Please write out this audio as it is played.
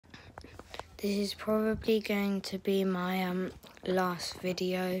This is probably going to be my last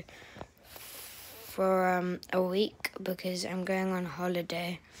video for a week because I'm going on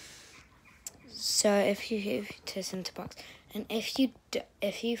holiday. So if you to Centerbox, and if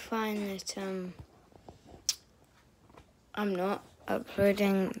you find that I'm not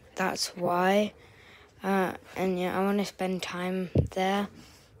uploading, that's why. And yeah, I want to spend time there,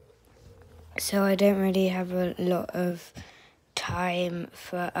 so I don't really have a lot of time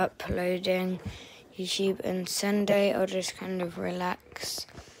for uploading YouTube. And Sunday I'll just kind of relax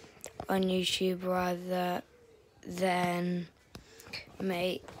on YouTube rather than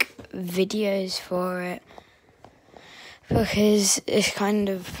make videos for it, because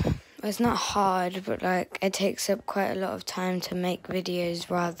it's not hard, but like it takes up quite a lot of time to make videos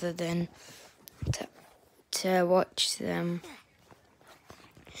rather than to watch them.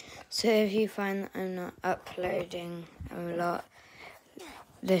 So if you find that I'm not uploading a lot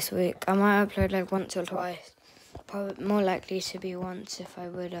this week, I might upload like once or twice. Probably more likely to be once if I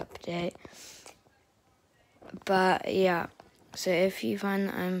would update. But yeah, so if you find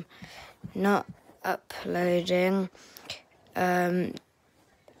that I'm not uploading, I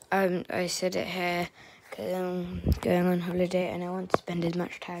said it here because I'm going on holiday and I want to spend as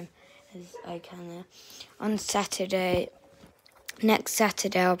much time as I can there. On Saturday, next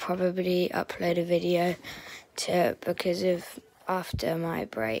Saturday, I'll probably upload a video because of after my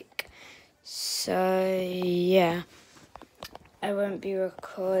break. So yeah, I won't be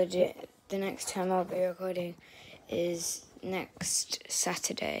recording. The next time I'll be recording is next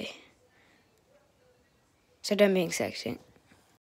Saturday. So don't be expecting